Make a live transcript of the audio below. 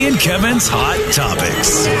In Kevin's Hot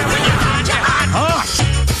Topics.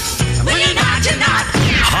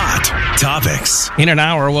 Hot Topics. In an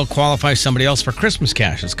hour, we'll qualify somebody else for Christmas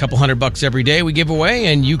cash. It's a couple $100 every day we give away,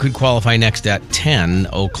 and you could qualify next at 10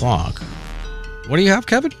 o'clock. What do you have,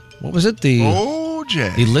 Kevin? What was it? Jay.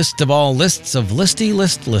 The list of all lists of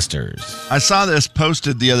listers. I saw this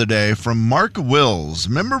posted the other day from Mark Wills.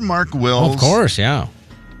 Remember Mark Wills? Oh, of course, yeah.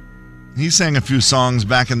 He sang a few songs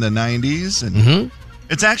back in the 90s, and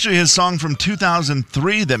it's actually his song from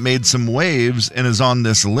 2003 that made some waves and is on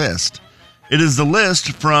this list. It is the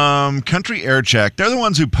list from Country Air Check. They're the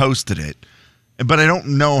ones who posted it, but I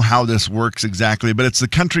don't know how this works exactly, but it's the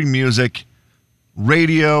country music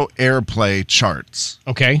radio airplay charts.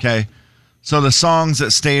 Okay. So the songs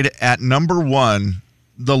that stayed at number one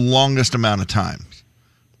the longest amount of time,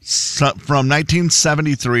 from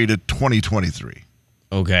 1973 to 2023.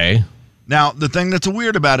 Okay. Now, the thing that's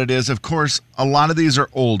weird about it is, of course, a lot of these are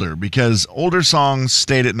older because older songs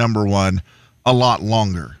stayed at number one a lot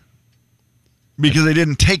longer because they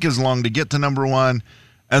didn't take as long to get to number one,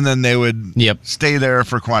 and then they would stay there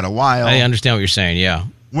for quite a while. I understand what you're saying, yeah.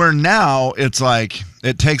 Where now it's like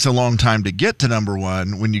it takes a long time to get to number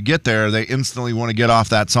one. When you get there, they instantly want to get off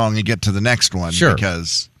that song and get to the next one. Sure.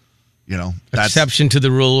 Because, exception to the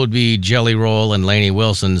rule would be Jelly Roll and Lainey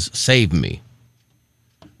Wilson's Save Me.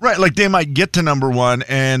 Right, like they might get to number one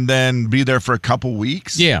and then be there for a couple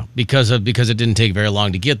weeks. Yeah, because it didn't take very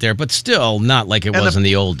long to get there, but still not like it was in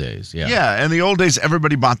the old days. Yeah. Yeah, in the old days,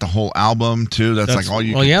 everybody bought the whole album too. That's like all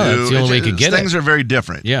you could do. That's the only way you could get it. Things are very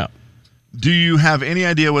different. Yeah. Do you have any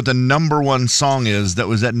idea what the number one song is that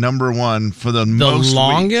was at number one for the most The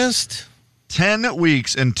longest? 10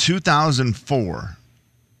 weeks in 2004.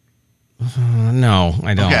 No,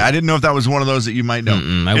 I don't. Okay, I didn't know if that was one of those that you might know.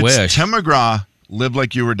 I wish. Tim McGraw, Live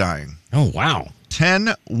Like You Were Dying. Oh, wow.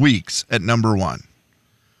 10 weeks at number one.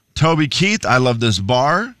 Toby Keith, I Love This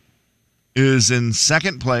Bar, is in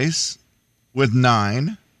second place with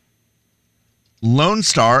 9. Lone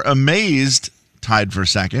Star, Amazed, tied for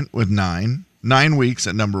second with 9. 9 weeks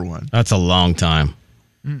at number one. That's a long time.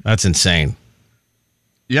 That's insane.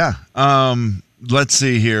 Yeah. Let's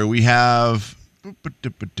see here. We have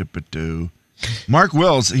Mark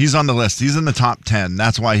Wills. He's on the list. He's in the top 10.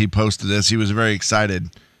 That's why he posted this. He was very excited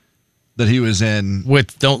that he was in.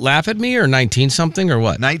 With Don't Laugh at Me or 19-something or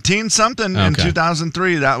what? 19-something in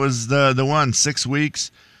 2003. That was the one. 6 weeks.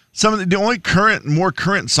 Some of the only more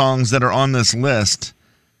current songs that are on this list.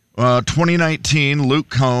 2019, Luke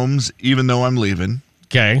Combs, Even Though I'm Leaving.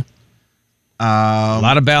 Okay. A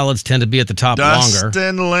lot of ballads tend to be at the top longer.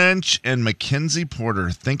 Dustin Lynch and Mackenzie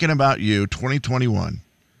Porter, Thinking About You, 2021.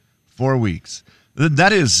 4 weeks.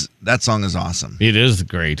 That song is awesome. It is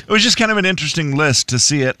great. It was just kind of an interesting list to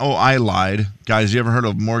see it. Oh, I Lied. Guys, you ever heard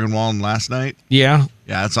of Morgan Wallen Last Night? Yeah.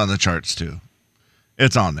 Yeah, it's on the charts too.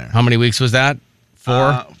 It's on there. How many weeks was that?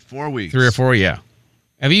 4? 4 weeks. 3 or 4, yeah.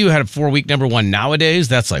 Have you had a 4-week number one nowadays?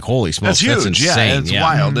 That's like, holy smokes. That's huge. Insane. Yeah, it's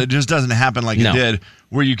wild. It just doesn't happen like it did,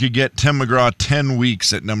 where you could get Tim McGraw 10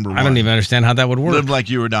 weeks at number one. I don't even understand how that would work. Live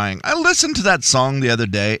Like You Were Dying. I listened to that song the other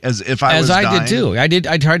day as if I was dying. As I did too.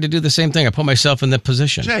 I tried to do the same thing. I put myself in the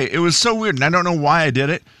position. Jay, it was so weird, and I don't know why I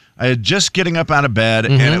did it. I had just getting up out of bed,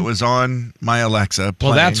 and it was on my Alexa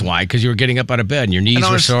playing. Well, that's why, because you were getting up out of bed, and your knees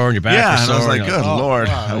were sore, and your back was sore. Yeah, and I was like, good Lord.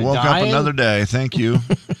 I woke up another day. Thank you.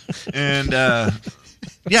 And,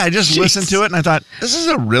 I just listened to it, and I thought, this is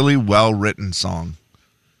a really well-written song.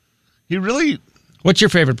 What's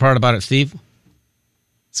your favorite part about it, Steve?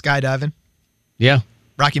 Skydiving. Yeah.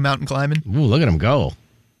 Rocky Mountain climbing. Ooh, look at him go.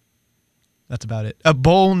 That's about it. A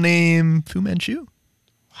bull named Fu Manchu.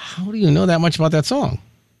 How do you know that much about that song?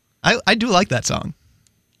 I do like that song.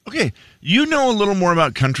 Okay, you know a little more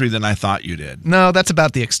about country than I thought you did. No, that's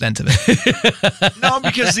about the extent of it. No,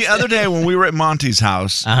 because the other day when we were at Monty's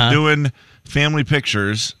house doing family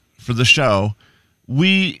pictures for the show,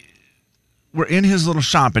 we were in his little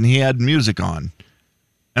shop and he had music on.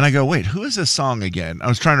 And I go, wait, who is this song again? I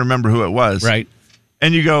was trying to remember who it was. Right.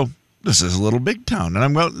 And you go, this is Little Big Town. And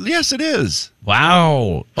I'm going, yes, it is.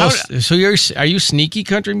 Wow. So are you sneaky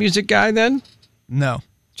country music guy then? No.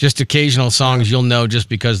 Just occasional songs you'll know just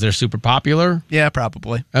because they're super popular? Yeah,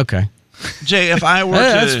 probably. Okay. Jay, if I were to...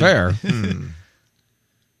 That's fair.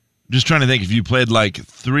 Just trying to think, if you played like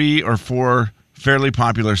 3 or 4 fairly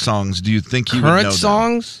popular songs, do you think you would know them? Current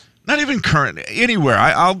songs? Not even current. Anywhere.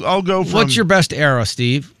 I'll go from... What's your best era,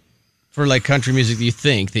 Steve, for like country music that you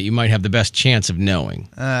think that you might have the best chance of knowing?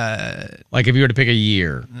 Like if you were to pick a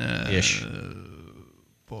year-ish.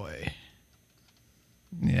 Boy.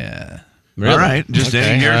 Yeah. Really? All right. Just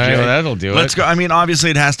any year, right, Jay. well, that'll do Let's go. I mean, obviously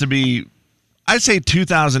it has to be, I'd say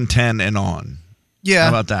 2010 and on. Yeah. How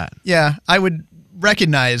about that? Yeah, I would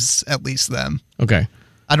recognize at least them. Okay.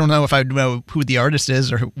 I don't know if I would know who the artist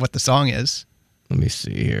is or what the song is. Let me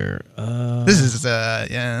see here. This is,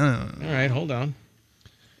 yeah. All right, hold on.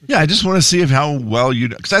 Yeah, I just want to see how well you,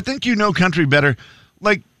 because I think you know country better.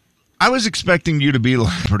 Like, I was expecting you to be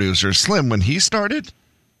like producer Slim when he started.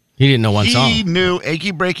 He didn't know one song. He knew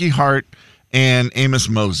Achy Breaky Heart and Amos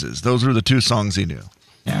Moses. Those were the two songs he knew.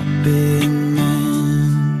 Let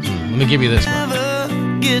me give you this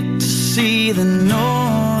one. Get to see the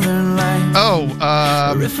northern lights.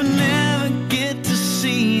 Oh, If I never get to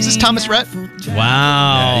see is this Thomas Rhett?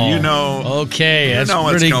 Wow. Yeah, you know. Okay, you that's know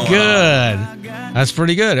what's pretty going good. That's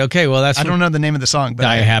pretty good. Okay, well, that's I don't know the name of the song, but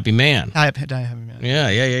Die a Happy Man. Die a Happy Man.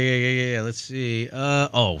 Yeah. Let's see.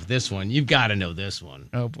 This one. You've got to know this one.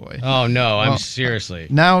 Oh boy. Oh no, I'm Well, seriously.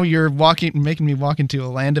 Now you're making me walk into a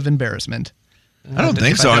land of embarrassment. I don't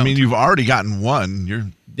think if so. I I don't. mean, you've already gotten one. You're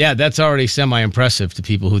Yeah, that's already semi-impressive to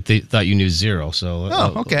people who thought you knew zero. So,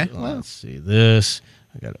 okay. Well. Let's see this.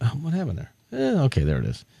 I got what happened there? Okay, there it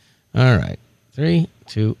is. All right, 3,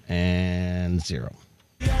 2, and 0.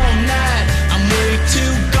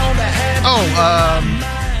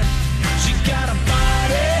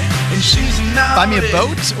 Buy Me a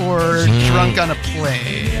Boat or Drunk on a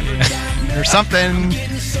Plane or something.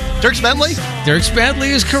 Dierks Bentley? Dierks Bentley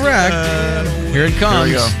is correct. Here it comes.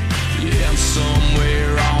 Here we go.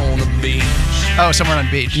 Oh, Somewhere on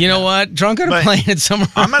a Beach. You know what? Drunk on a But Plane and somewhere.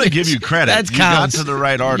 I'm going to give you credit. That You got counts. to the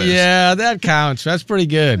right artist. Yeah, that counts. That's pretty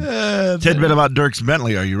good. Tidbit about Dierks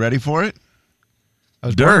Bentley. Are you ready for it? I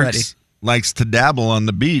was born ready. Dierks likes to dabble on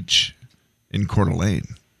the beach in Coeur d'Alene.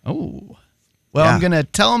 Oh. Well, Yeah. I'm going to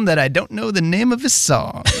tell him that I don't know the name of his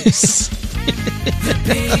songs.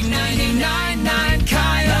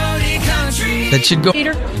 That should go.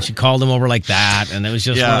 And she called him over like that, and it was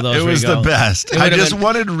just one Yeah, of those. it where was you the go, best. It I would've just been-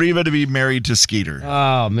 wanted Reba to be married to Skeeter.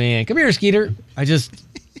 Oh man, come here, Skeeter.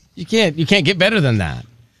 You can't get better than that.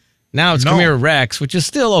 Now it's No. Come Here, Rex, which is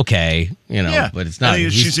still okay, but it's not. I mean,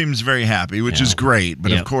 she he's- seems very happy, which Yeah. is great.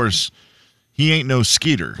 But Yeah. of course, he ain't no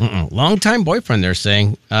Skeeter. Long-time boyfriend, they're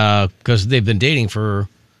saying, because they've been dating for,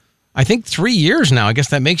 I think, 3 years now. I guess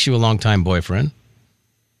that makes you a long-time boyfriend.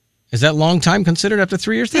 Is that long time considered after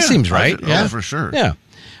 3 years? That Yeah, seems right. oh, for sure. Yeah.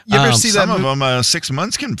 You ever see that Some of movie? them, 6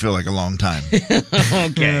 months can feel like a long time.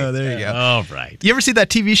 Okay. Oh, there you go. All right. You ever see that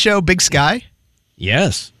TV show Big Sky?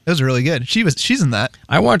 Yes. That was really good. She's in that.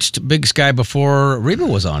 I watched Big Sky before Reba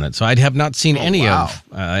was on it, so I have not seen any wow.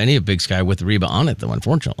 of Big Sky with Reba on it, though.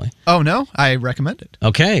 Unfortunately. Oh no, I recommend it.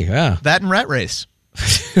 Okay, yeah, That and Rat Race.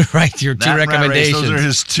 right. Your two That Rat Race, recommendations. those are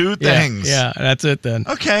his two Yeah, things. Yeah, that's it then.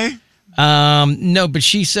 Okay. No, but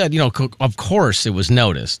she said, of course it was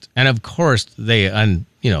noticed, and of course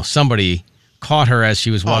somebody caught her as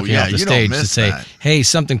she was walking yeah, off the you don't stage to miss say, that. "Hey,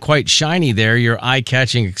 something quite shiny there. Your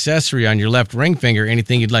eye-catching accessory on your left ring finger.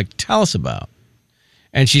 Anything you'd like to tell us about?"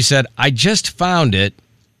 And she said, "I just found it.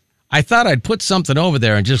 I thought I'd put something over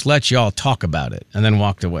there and just let y'all talk about it," and then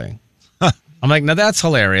walked away. I'm like, now that's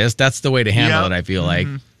hilarious. That's the way to handle Yep. it, I feel like.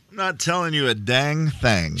 I'm not telling you a dang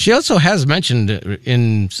thing. She also has mentioned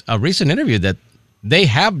in a recent interview that they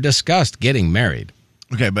have discussed getting married.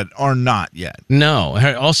 Okay, but are not yet. No.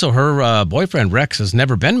 Her boyfriend, Rex, has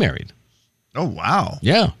never been married. Oh, wow.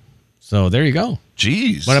 Yeah. So there you go.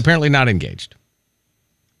 Jeez. But apparently not engaged.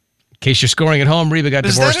 In case you're scoring at home, Reba got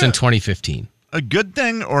Is that divorced in a- 2015. a good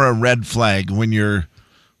thing or a red flag when you're,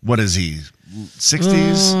 what is he,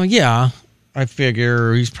 60s? Yeah. I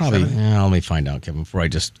figure he's probably, let me find out, Kevin, before I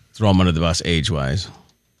just throw him under the bus age-wise.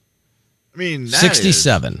 I mean, that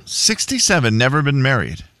 67. is- 67, never been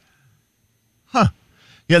married. Huh.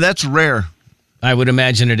 Yeah, that's rare I would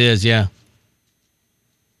imagine it is, yeah.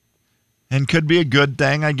 and could be a good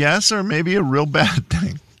thing, I guess, or maybe a real bad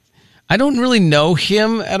thing. I don't really know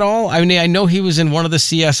him at all. I mean, I know he was in one of the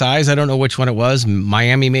CSIs. I don't know which one it was,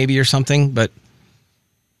 Miami maybe or something, but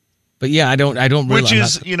yeah, I don't really. Which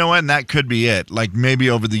is, you know what, and that could be it. Like maybe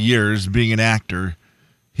over the years, being an actor,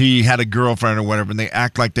 he had a girlfriend or whatever, and they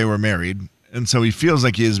act like they were married, and so he feels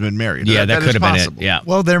like he has been married. yeah, that is could have been possible. it. Yeah,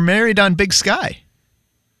 Well, they're married on Big Sky.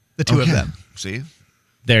 The two of Okay. them. See?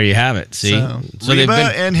 there you have it. See, So- they've Reba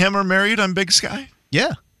been. and him are married on Big Sky?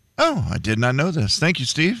 Yeah. Oh, I did not know this. Thank you,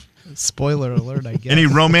 Steve. Spoiler alert, I guess. Any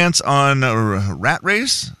romance on Rat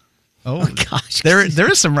Race? Oh, Gosh, there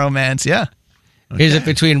is some romance, yeah. Is it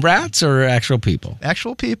between rats or actual people?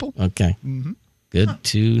 Actual people. Okay, good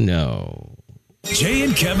to know. Jay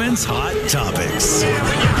and Kevin's Hot Topics.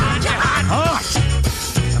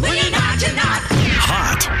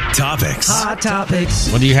 Hot Topics. Hot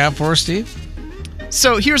topics. What do you have for us, Steve?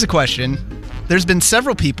 So here's a question. There's been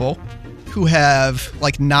several people who have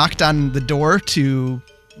like knocked on the door to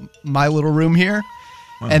my little room here,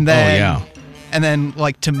 and then and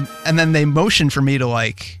then they motion for me to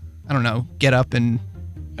like, I don't know, get up and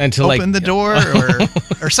open the door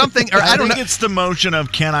or something, or I don't know. It's the motion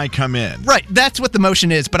of "Can I come in?" Right, that's what the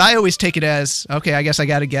motion is. But I always take it as, okay, I guess I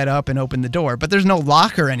got to get up and open the door. But there's no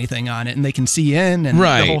lock or anything on it, and they can see in and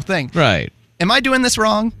the whole thing. Right. Am I doing this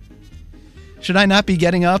wrong? Should I not be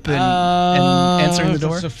getting up and answering the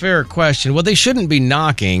door? That's a fair question. Well, they shouldn't be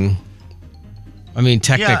knocking. I mean,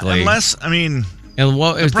 technically. Yeah, unless, I mean,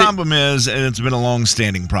 the problem is, and it's been a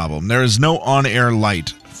long-standing problem, there is no on-air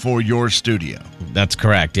light for your studio. That's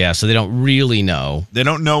correct, yeah. So they don't really know. They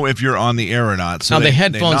don't know if you're on the air or not. So now, the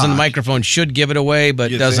headphones and the microphone should give it away,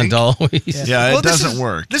 but doesn't always. Yeah, it doesn't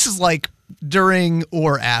work. This is like during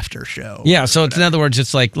or after show. Yeah, so it's, in other words,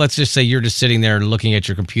 it's like, let's just say you're just sitting there looking at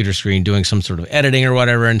your computer screen doing some sort of editing or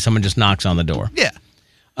whatever, and someone just knocks on the door. Yeah.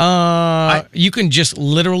 You can just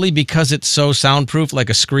literally, because it's so soundproof, like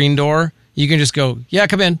a screen door, you can just go, yeah,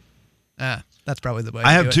 come in. That's probably the way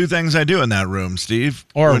I have two things I do in that room, Steve.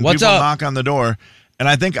 Or when what's people up? knock on the door, and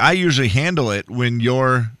I think I usually handle it when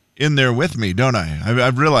you're in there with me, don't I?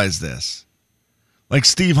 I've realized this. Like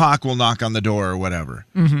Steve Hawk will knock on the door or whatever.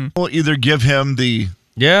 Mm-hmm. We'll either give him the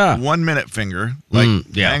 1 minute finger,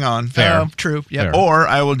 like hang on, fair, true, yeah, or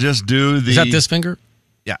I will just do the. Is that this finger?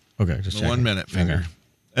 Yeah. Okay, just the checking. 1 minute finger,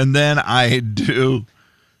 and then I do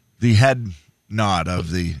the head nod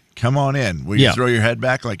of the come on in. Will you throw your head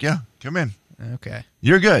back like come in? Okay,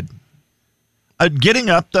 you're good.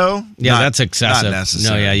 Getting up though, that's excessive. Not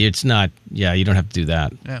necessary. No, it's not. Yeah, you don't have to do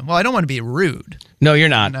that. Yeah, well, I don't want to be rude. No, you're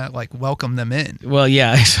not. Not like welcome them in. Well,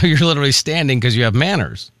 yeah. So you're literally standing because you have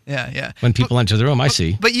manners. Yeah. When people enter the room, I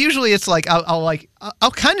see. But usually it's like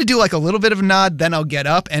I'll kind of do like a little bit of a nod, then I'll get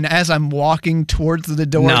up, and as I'm walking towards the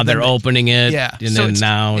door, now they're opening it. Yeah. And then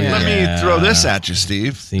now, let me throw this at you,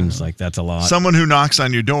 Steve. Seems like that's a lot. Someone who knocks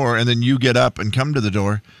on your door and then you get up and come to the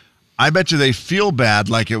door. I bet you they feel bad,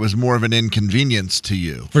 like it was more of an inconvenience to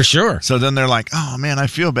you. For sure. So then they're like, oh, man, I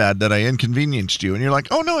feel bad that I inconvenienced you. And you're like,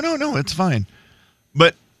 oh, no, it's fine.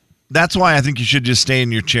 But that's why I think you should just stay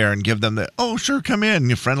in your chair and give them the, oh, sure, come in,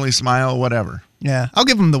 your friendly smile, whatever. Yeah, I'll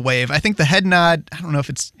give them the wave. I think the head nod, I don't know if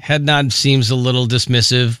it's... Head nod seems a little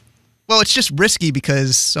dismissive. Well, it's just risky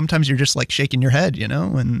because sometimes you're just like shaking your head,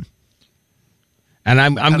 And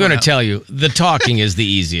I'm going to tell you, the talking is the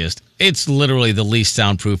easiest. It's literally the least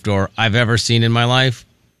soundproof door I've ever seen in my life.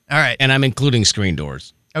 All right. And I'm including screen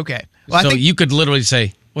doors. Okay. Well, so you could literally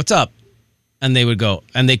say, what's up? And they would go,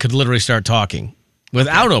 and they could literally start talking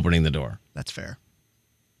without opening the door. That's fair.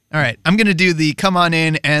 All right. I'm going to do the come on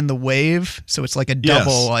in and the wave. So it's like a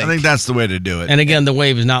double. Yes, like, I think that's the way to do it. And again, the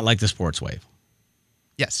wave is not like the sports wave.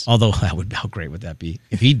 Yes. Although, how great would that be?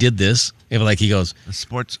 If he did this, if he goes,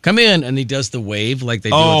 sports, come in, and he does the wave like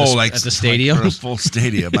they do at the stadium. Like for a full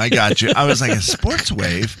stadium. I got you. I was like, a sports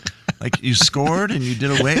wave? Like you scored and you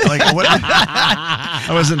did a wave? Like what? I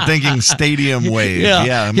wasn't thinking stadium wave.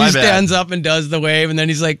 Yeah, he stands up and does the wave, and then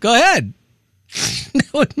he's like, go ahead.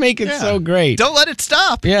 That would make it so great. Don't let it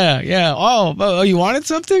stop. Yeah. Oh, you wanted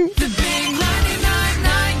something? The big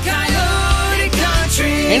 99.9 Coyote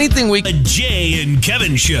Country. Anything we... The Jay and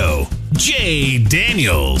Kevin Show. Jay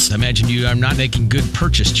Daniels. I imagine you are not making good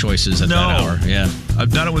purchase choices at that hour. Yeah.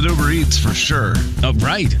 I've done it with Uber Eats for sure. Oh,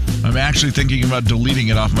 right. I'm actually thinking about deleting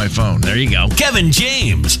it off my phone. There you go. Kevin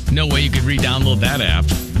James. No way you could re-download that app.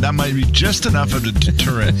 That might be just enough of a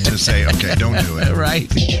deterrent to say, okay, don't do it.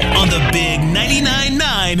 Right. On the big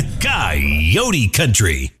 99.9 Coyote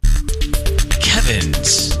Country.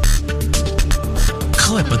 Kevin's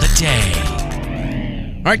clip of the day.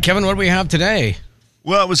 All right, Kevin, what do we have today?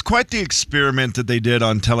 Well, it was quite the experiment that they did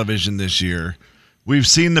on television this year. We've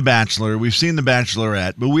seen The Bachelor, we've seen The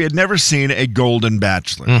Bachelorette, but we had never seen a Golden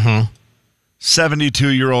Bachelor. Mm-hmm.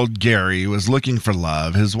 72-year-old Gary was looking for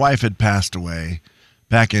love. His wife had passed away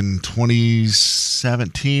back in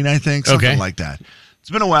 2017, I think, something like that. It's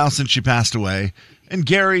been a while since she passed away. And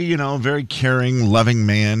Gary, very caring, loving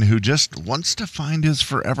man who just wants to find his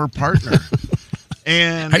forever partner.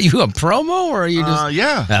 And are you a promo or are you just...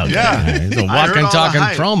 yeah. Okay. Yeah. He's a walking, talking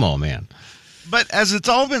promo, man. But as it's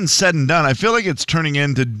all been said and done, I feel like it's turning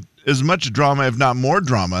into as much drama, if not more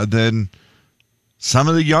drama, than some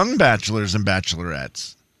of the young bachelors and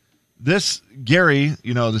bachelorettes. This, Gary,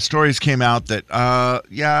 the stories came out that,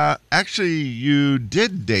 actually you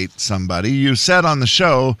did date somebody. You said on the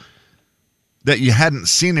show that you hadn't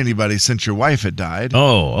seen anybody since your wife had died.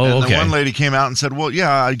 And the one lady came out and said, well,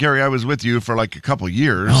 yeah, Gary, I was with you for like a couple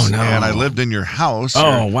years. Oh, no. And I lived in your house.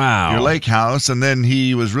 Oh, wow. Your lake house. And then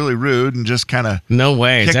he was really rude and just kind of no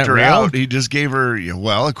way. kicked Is that her real? out. He just gave her,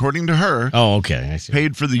 well, according to her. Oh, okay. I see.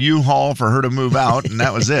 Paid for the U-Haul for her to move out, and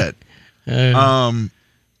that was it. And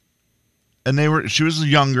she was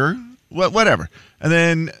younger, whatever. And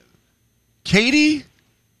then Katie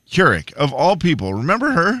Couric, of all people,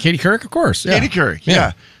 remember her? Katie Couric, of course. Katie Couric,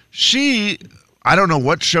 yeah. She, I don't know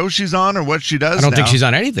what show she's on or what she does. I don't think she's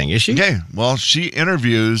on anything, is she? Okay, well, she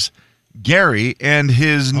interviews Gary and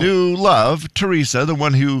his new love, Teresa, the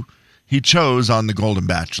one who he chose on The Golden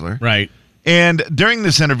Bachelor. Right. And during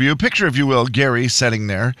this interview, picture, if you will, Gary sitting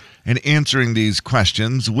there and answering these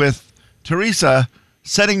questions with Teresa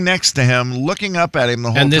sitting next to him, looking up at him the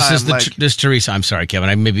whole time. And this is this Teresa. I'm sorry, Kevin.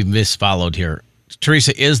 I maybe misfollowed here.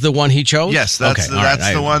 Teresa is the one he chose? Yes, that's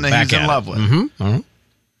the one that he's in love with. Mm-hmm. Mm-hmm.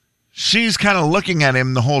 She's kind of looking at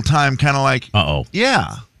him the whole time, kind of like,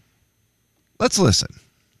 yeah, let's listen.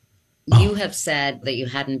 You have said that you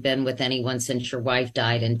hadn't been with anyone since your wife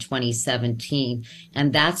died in 2017,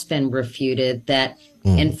 and that's been refuted that,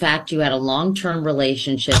 in fact, you had a long-term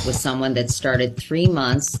relationship with someone that started 3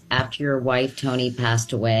 months after your wife, Tony,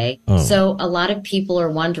 passed away. So a lot of people are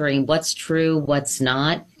wondering what's true, what's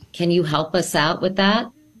not. Can you help us out with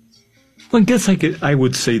that? Well, I guess I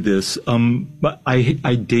would say this.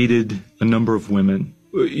 I dated a number of women.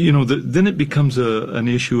 Then it becomes an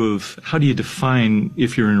issue of how do you define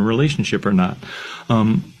if you're in a relationship or not.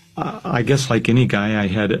 I guess like any guy, I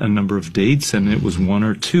had a number of dates, and it was one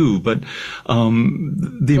or two. But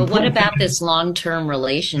what about this long-term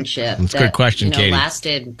relationship? That's a good question, Katie.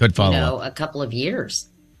 Lasted good follow-up. A couple of years.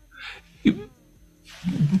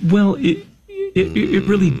 Well, it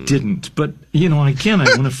really didn't. But, again, I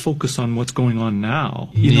want to focus on what's going on now.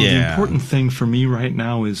 The important thing for me right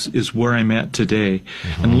now is where I'm at today.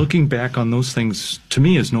 Mm-hmm. And looking back on those things, to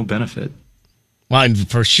me, is no benefit. Well, and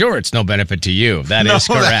for sure it's no benefit to you. That is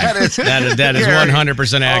correct. That is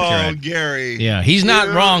 100% accurate. Oh, Gary. Yeah, he's not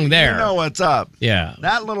wrong there. You know what's up. Yeah.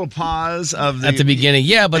 That little pause at the beginning.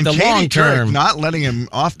 Yeah, but the long term. Not letting him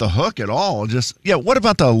off the hook at all. Just, what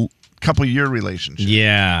about the couple-year relationship?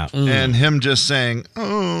 Yeah. And him just saying,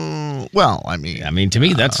 to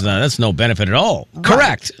me, that's no benefit at all. Right.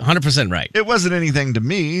 Correct. 100% right. It wasn't anything to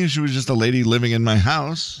me. She was just a lady living in my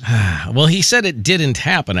house. Well, he said it didn't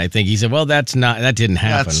happen, I think. He said, well, that didn't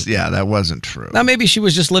happen. That wasn't true. Now, maybe she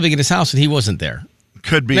was just living in his house and he wasn't there.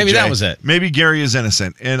 Could be. Maybe Jay. That was it. Maybe Gary is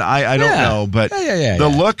innocent, and I don't know. But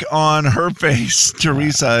the look on her face,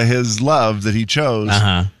 Teresa, his love that he chose,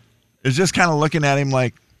 is just kind of looking at him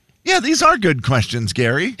like, yeah, these are good questions,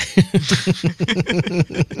 Gary.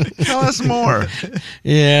 Tell us more.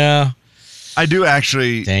 Yeah. I do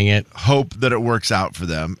actually hope that it works out for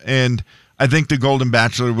them. And I think The Golden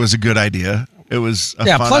Bachelor was a good idea. It was a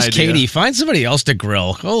fun plus idea. Katie, find somebody else to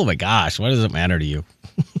grill. Oh, my gosh. What does it matter to you?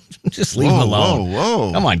 Just leave him alone.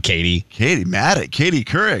 Whoa. Come on, Katie. Katie, mad at Katie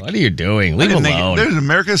Couric. What are you doing? Leave him alone. There's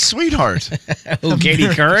America's sweetheart. Who, Katie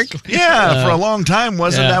Couric? Yeah, for a long time.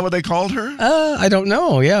 Wasn't that what they called her? I don't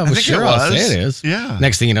know. Yeah, I think it was. I'll say it is. Yeah.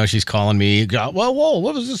 Next thing you know, she's calling me. Whoa,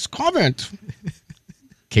 what was this comment?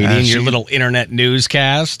 Katie and your little internet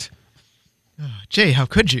newscast. Jay, how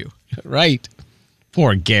could you? Right.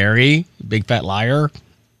 Poor Gary, big fat liar.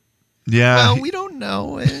 Yeah. Well, we don't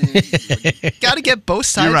know. Got to get both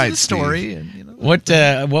sides of the story. And, What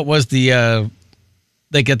was the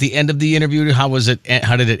like at the end of the interview? How was it?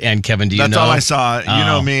 How did it end, Kevin? Do you know? That's all I saw. You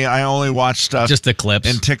know me. I only watch stuff, just the clips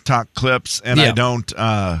and TikTok clips, and I don't.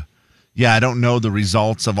 I don't know the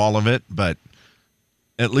results of all of it, but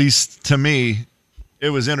at least to me, it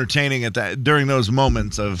was entertaining during those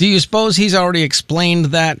moments of. Do you suppose he's already explained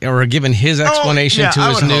that or given his explanation to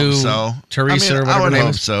his new Teresa or whatever I would her name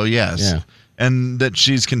hope is? so, yes. Yeah. And that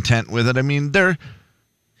she's content with it. I mean,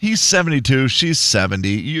 he's 72, she's 70.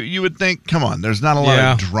 You would think, come on, there's not a lot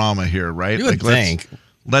of drama here, right? You would think.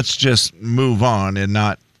 Let's just move on and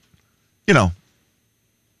not,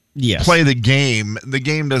 yes, play the game. The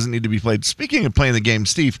game doesn't need to be played. Speaking of playing the game,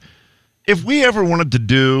 Steve, if we ever wanted to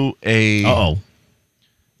do a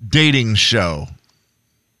dating show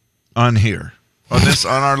on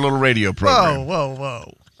our little radio program.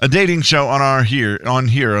 Whoa. A dating show on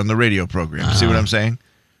the radio program. See what I'm saying?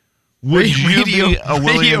 Would you be a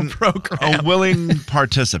willing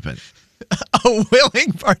participant? A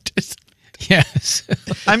willing participant. Yes.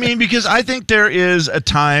 I mean, because I think there is a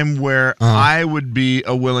time where I would be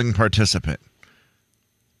a willing participant.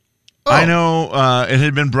 I know it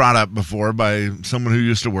had been brought up before by someone who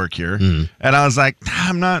used to work here, and I was like,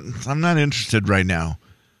 I'm not interested right now.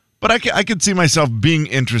 But I could see myself being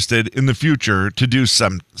interested in the future to do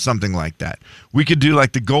something like that. We could do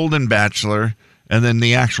like the Golden Bachelor and then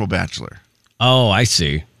the actual Bachelor. Oh, I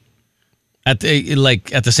see. At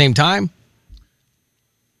the same time?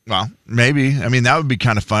 Well, maybe. I mean, that would be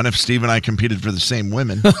kind of fun if Steve and I competed for the same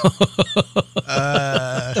women.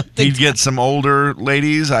 He'd get some older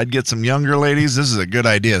ladies. I'd get some younger ladies. This is a good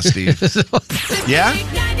idea, Steve. Yeah?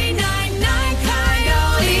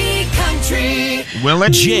 Will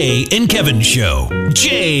it? Jay and Kevin Show.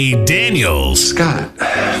 Jay Daniels. Scott,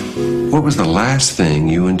 what was the last thing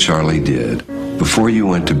you and Charlie did before you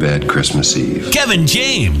went to bed Christmas Eve? Kevin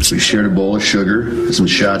James. We shared a bowl of sugar and some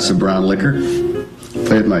shots of brown liquor.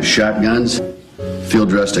 Played with my shotguns. Field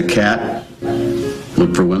dressed a cat.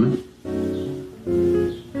 Looked for women.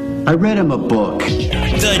 I read him a book.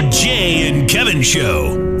 The Jay and Kevin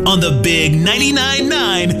Show on the Big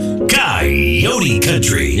 99.9 Coyote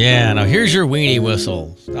Country. Yeah, now here's your weenie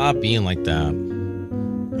whistle. Stop being like that.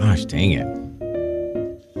 Gosh, dang it.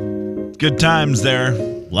 Good times there.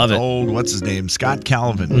 Love it. Old, what's his name? Scott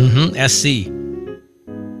Calvin. Mm-hmm. SC.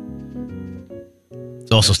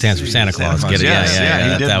 It also stands for Santa Claus. Get it? Yes,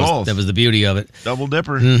 yeah, he did both. That was the beauty of it. Double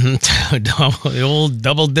dipper. Mm-hmm. The old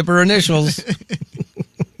double dipper initials.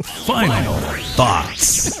 Final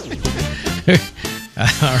thoughts.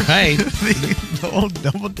 All right. The old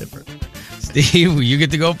double dipper. Steve, you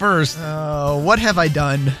get to go first. What have I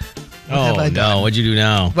done? No. What'd you do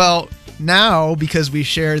now? Well, now, because we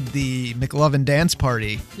shared the McLovin dance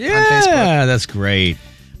party on Facebook. Yeah, that's great.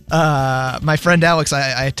 My friend Alex,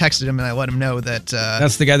 I texted him and I let him know that...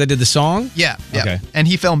 that's the guy that did the song? Yeah. Okay. And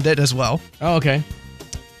he filmed it as well. Oh, okay.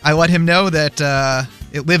 I let him know that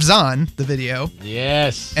it lives on, the video.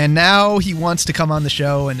 Yes. And now he wants to come on the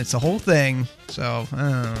show, and it's a whole thing. So,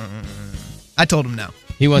 I told him no.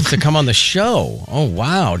 He wants to come on the show. Oh,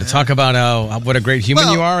 wow. To talk about what a great human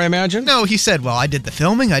you are, I imagine? No, he said, well, I did the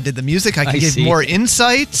filming, I did the music, I can give see. more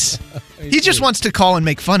insights. He just wants to call and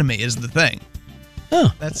make fun of me is the thing.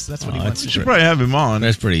 Oh. That's what he wants to You do. should probably have him on.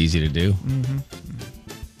 That's pretty easy to do. Mm-hmm.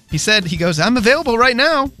 He goes, I'm available right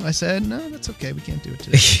now. I said, no, that's okay. We can't do it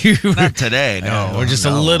today. Not today, no. We're just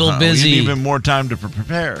a little busy. We need even more time to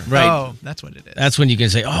prepare. Right. Oh, that's what it is. That's when you can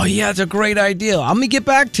say, oh, yeah, it's a great idea. I'm going to get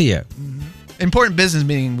back to you. Mm-hmm. Important business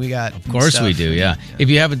meeting we got. Of course we do, yeah. If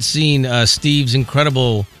you haven't seen Steve's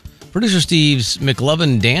incredible, producer Steve's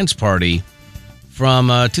McLovin dance party from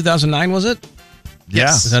 2009, was it?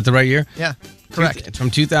 Yes. Is that the right year? Yeah, correct. It's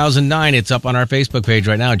from 2009. It's up on our Facebook page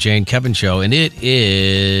right now, Jay and Kevin Show, and it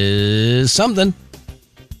is something.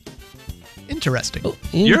 Interesting. Oh,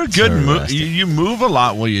 You're a good you move a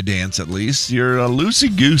lot while you dance, at least. You're a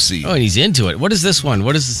loosey-goosey. Oh, and he's into it. What is this one?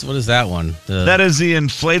 What is that one? That is the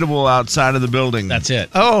inflatable outside of the building. That's it.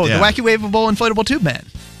 Oh, Yeah. the Wacky Waveable Inflatable Tube Man.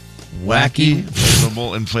 Wacky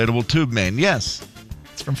inflatable tube man. Yes.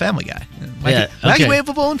 It's from Family Guy. Yeah, okay. Wacky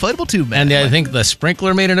Waveable Inflatable Tube Man. And I think the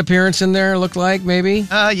sprinkler made an appearance in there, looked like, maybe?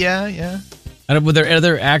 Yeah. And were there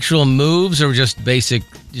other actual moves or just basic,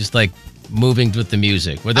 just like moving with the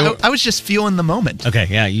music? Were there... I was just feeling the moment. Okay,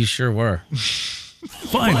 yeah, you sure were.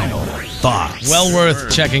 Final thoughts. Well worth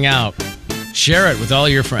checking out. Share it with all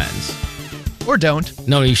your friends. Or don't.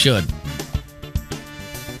 No, you should.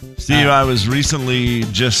 Steve, I was recently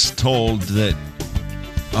just told that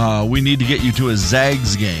we need to get you to a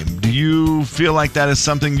Zags game. Do you feel like that is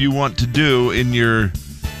something you want to do in your,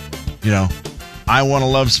 I Want to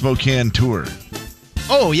Love Spokane tour?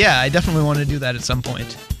 Oh, yeah, I definitely want to do that at some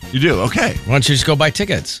point. You do? Okay. Why don't you just go buy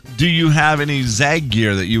tickets? Do you have any Zag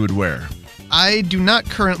gear that you would wear? I do not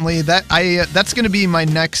currently. That's going to be my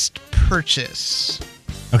next purchase,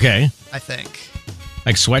 Okay. I think.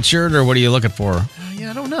 Like sweatshirt, or what are you looking for? Yeah,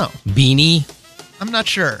 I don't know. Beanie? I'm not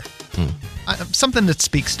sure. Something that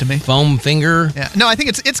speaks to me. Foam finger? Yeah. No, I think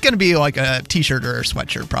it's going to be like a t-shirt or a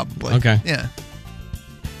sweatshirt, probably. Okay. Yeah.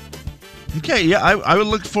 Okay, yeah, I would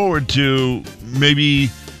look forward to maybe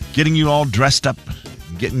getting you all dressed up,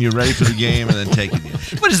 getting you ready for the game, and then taking you.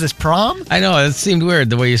 What is this, prom? I know, it seemed weird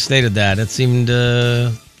the way you stated that. It seemed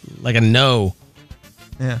like a no.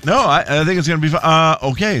 Yeah. No, I think it's going to be fun.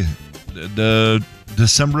 Okay, the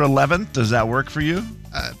December 11th, does that work for you?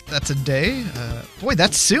 That's a day? Boy,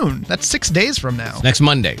 that's soon. That's 6 days from now. Next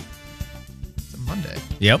Monday. It's a Monday.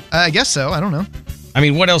 Yep. I guess so. I don't know. I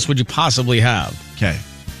mean, what else would you possibly have? Okay,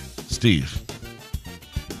 Steve.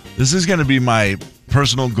 This is going to be my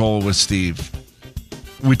personal goal with Steve.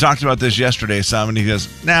 We talked about this yesterday, Sam, and he goes,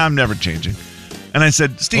 nah, I'm never changing. And I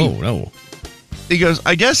said, Steve. Oh, no. He goes,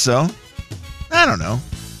 I guess so. I don't know.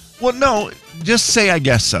 Well, no, just say I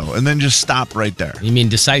guess so, and then just stop right there. You mean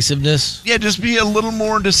decisiveness? Yeah, just be a little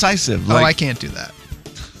more decisive. I can't do that.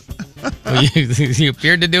 Well, you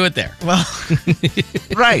appeared to do it there. Well,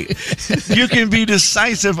 Right. You can be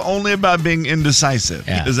decisive only about being indecisive.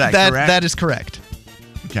 Yeah. Is that correct? that is correct.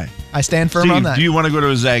 Okay. I stand firm Steve, on that. do you want to go to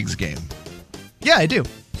a Zags game? Yeah, I do.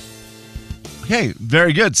 Okay,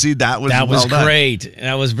 very good. See, that was That was well done. great.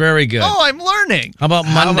 That was very good. Oh, I'm learning. How about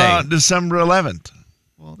How Monday? about December 11th?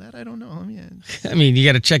 Well, that I don't know. I mean, you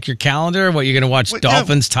got to check your calendar. What, you're going to watch Wait,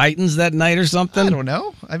 Dolphins Titans that night or something? I don't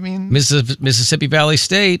know. I mean, Mississippi Valley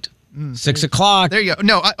State, 6 o'clock. there you go.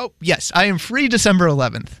 No, yes, I am free December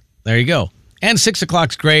 11th. There you go. And 6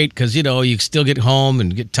 o'clock's great because, you still get home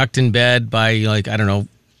and get tucked in bed by,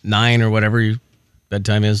 9 or whatever your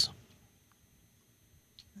bedtime is.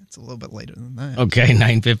 It's a little bit later than that. Okay,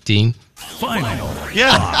 9:15. Final.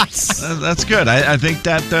 Yeah, that's good. I think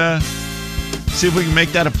that, see if we can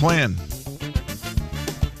make that a plan.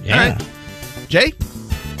 Yeah. All right. Jay,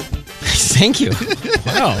 Thank you.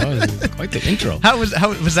 Wow, that was quite the intro. how was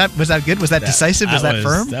that good? Was that decisive? Was that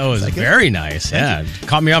firm? That was good? very nice. Yeah.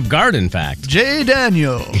 Caught me off guard, in fact. Jay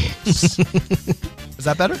Daniels. Is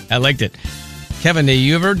that better? I liked it. Kevin, have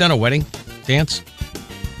you ever done a wedding dance?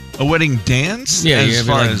 A wedding dance? Yeah, you as ever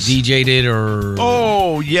far like as DJ'd it or...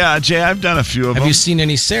 Oh, yeah, Jay, I've done a few of them. Have you seen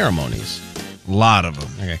any ceremonies? A lot of them.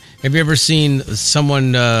 Okay. Have you ever seen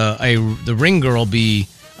someone, the ring girl, be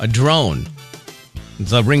a drone?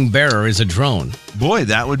 The ring bearer is a drone. Boy,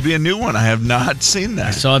 that would be a new one. I have not seen I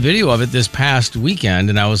that. saw a video of it this past weekend,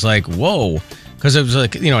 and I was like, whoa. Because it was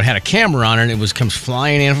like, it had a camera on it, and it comes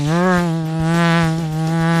flying in.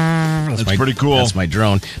 That's pretty cool. That's my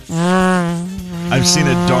drone. I've seen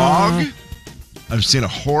a dog. I've seen a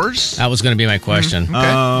horse. That was going to be my question.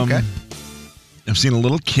 Okay. I've seen a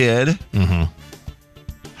little kid. Mm-hmm.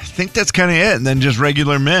 I think that's kind of it. And then just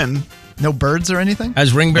regular men. No birds or anything?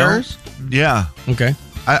 As ring bearers? Yeah. Okay.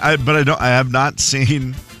 I have not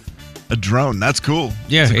seen a drone. That's cool.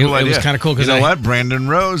 Yeah, It's a cool it was idea. kinda cool 'cause you know I- what? Brandon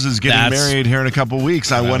Rose is getting That's married here in a couple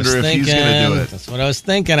weeks. I I wonder was if he's going to do it. That's what I was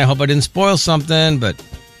thinking. I hope I didn't spoil something, but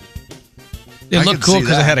it I looked could cool see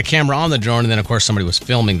because I that. had a camera on the drone, and then, of course, somebody was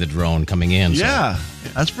filming the drone coming in. So Yeah,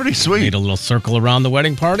 that's pretty sweet. made a little circle around the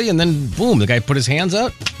wedding party, and then, boom, the guy put his hands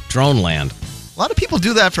out, drone land. A lot of people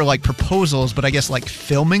do that for like proposals, but I guess like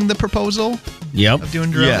filming the proposal Yep. of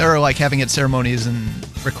doing drone Yeah. or like having it ceremonies and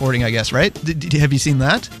recording, I guess, right? Have you seen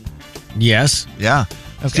that? Yes. Yeah.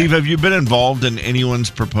 Okay. Steve, have you been involved in anyone's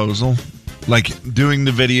proposal? Like doing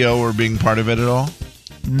the video or being part of it at all?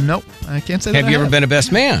 Nope, I can't say that. Have you ever been a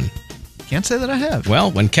best man? Can't say that I have. Well,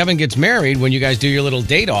 when Kevin gets married, when you guys do your little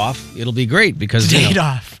date off, it'll be great because Date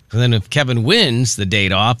off. And then if Kevin wins the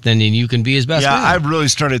date off, then you can be his best Yeah, man. I've really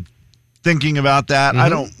stared thinking about that. I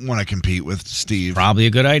don't want to compete with Steve. Probably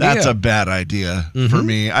a good idea. That's a bad idea for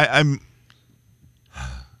me. I'm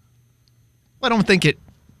I don't think it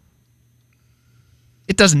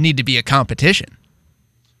doesn't need to be a competition.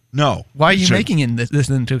 no. Why are you Should- making this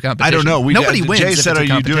into a competition? I don't know. Nobody wins. Jay if said, it's a "Are you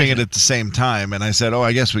doing competition." it at the same time?" And I said, "Oh,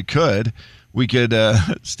 I guess we could. We could.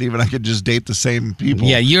 Steve and I could just date the same people."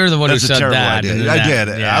 Yeah, you're the one That's who a said terrible that. idea. and I that- get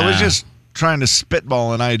it. I was yeah. just trying to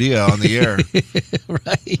spitball an idea on the air.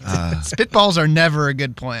 right. Spitballs are never a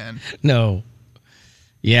good plan. No.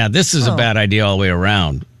 Yeah, this is a bad idea all the way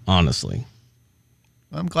around, honestly.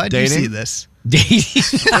 I'm glad Dating? you see this. Dating.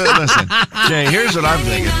 Listen, Jay, here's what I'm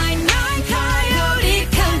thinking. 99.9 Coyote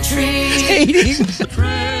Country.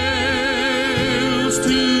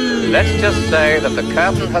 Let's just say that the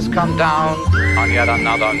curtain has come down on yet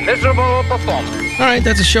another miserable performance. All right,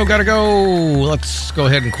 that's a show. Gotta go. Let's go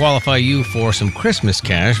ahead and qualify you for some Christmas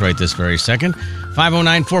cash right this very second.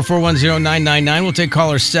 509-441-0999. We'll take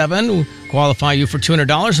caller 7. We'll qualify you for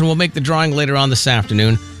 $200, and we'll make the drawing later on this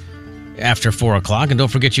afternoon after 4 o'clock. And don't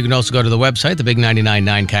forget, you can also go to the website,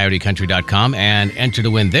 thebig999coyotecountry.com, and enter to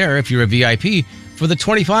win there if you're a VIP for the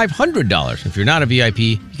 $2,500. If you're not a VIP,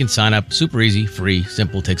 you can sign up. Super easy, free,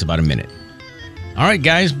 simple, takes about a minute. All right,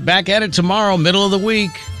 guys, back at it tomorrow, middle of the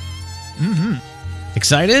week.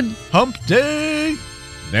 Excited? Hump day.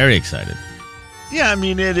 Very excited. Yeah, I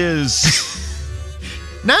mean, it is.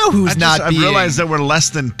 Now who's not I've being... realized that we're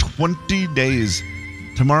less than 20 days.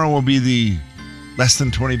 Tomorrow will be the less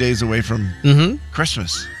than 20 days away from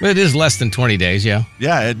Christmas. It is less than 20 days, yeah.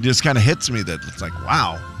 Yeah, it just kind of hits me that it's like,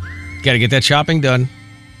 wow. Got to get that shopping done.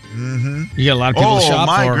 Mm-hmm. You got a lot of people to shop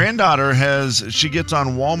my for. granddaughter she gets on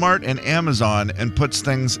Walmart and Amazon and puts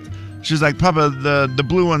things. She's like, Papa, the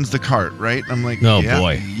blue one's the cart, right? I'm like, Oh, yeah,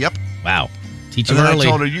 boy. Yep. Wow. Teach And them then early. I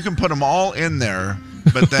told her, you can put them all in there,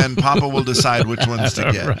 but then Papa will decide which ones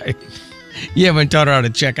to get. Right. You haven't taught her how to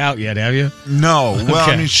check out yet, have you? No. Well,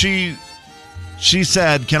 Okay. I mean, she She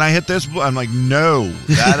said, "Can I hit this?" I'm like, "No."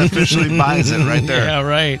 That officially buys it right there. Yeah,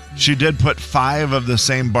 right. She did put 5 of the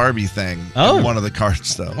same Barbie thing in one of the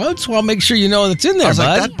carts, though. Well, make sure you know that's in there, I was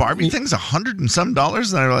bud. like, that Barbie thing's $100 and some, and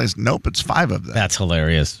I realized, nope, it's 5 of them. That's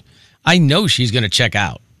hilarious. I know she's going to check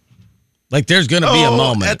out. Like, there's going to be a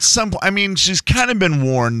moment. At some point. I mean, she's kind of been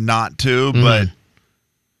warned not to, but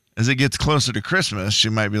as it gets closer to Christmas, she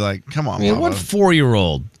might be like, come on, Mama. What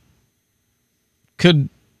 4-year-old could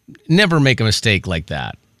never make a mistake like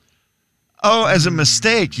that? Oh, as a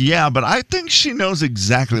mistake, yeah, but I think she knows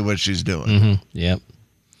exactly what she's doing. Yep.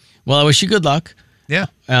 Well, I wish you good luck. Yeah.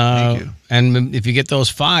 Thank you. And if you get those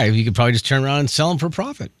 5, you could probably just turn around and sell them for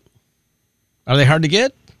profit. Are they hard to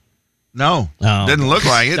get? No. Oh. Didn't look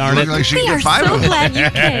like it. Darn It looked like she could get 5 of them. Glad you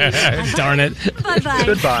came. Darn it. Bye-bye.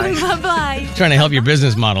 Goodbye. Bye-bye. Trying to help your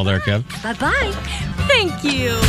business model there, Kev. Bye-bye. Thank you.